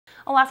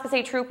Alaska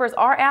State troopers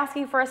are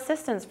asking for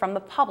assistance from the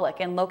public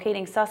in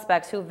locating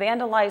suspects who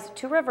vandalized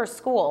Two Rivers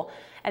School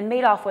and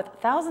made off with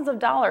thousands of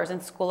dollars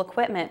in school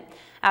equipment.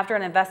 After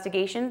an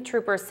investigation,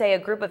 troopers say a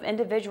group of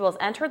individuals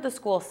entered the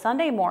school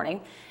Sunday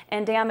morning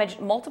and damaged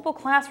multiple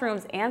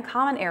classrooms and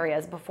common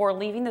areas before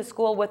leaving the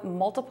school with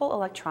multiple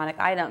electronic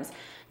items.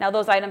 Now,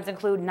 those items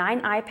include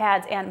 9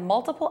 iPads and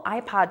multiple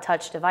iPod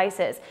Touch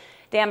devices.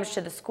 Damage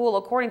to the school,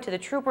 according to the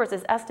troopers,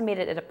 is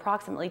estimated at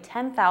approximately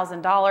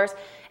 $10,000,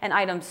 and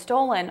items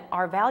stolen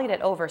are valued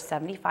at over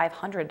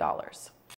 $7,500.